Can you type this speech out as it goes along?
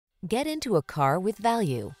Get into a car with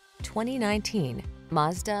value. 2019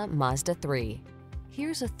 Mazda Mazda3.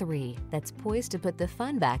 Here's a 3 that's poised to put the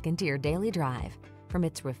fun back into your daily drive. From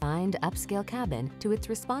its refined upscale cabin to its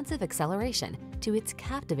responsive acceleration to its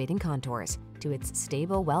captivating contours to its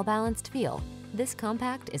stable, well-balanced feel, this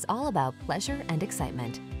compact is all about pleasure and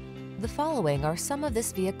excitement. The following are some of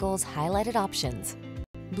this vehicle's highlighted options: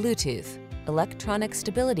 Bluetooth, electronic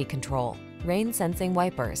stability control, rain-sensing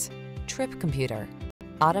wipers, trip computer,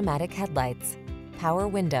 automatic headlights, power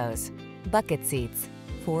windows, bucket seats,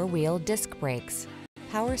 four-wheel disc brakes,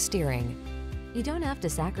 power steering. You don't have to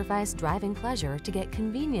sacrifice driving pleasure to get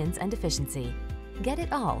convenience and efficiency. Get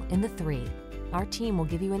it all in the 3. Our team will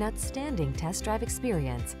give you an outstanding test drive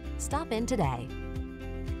experience. Stop in today.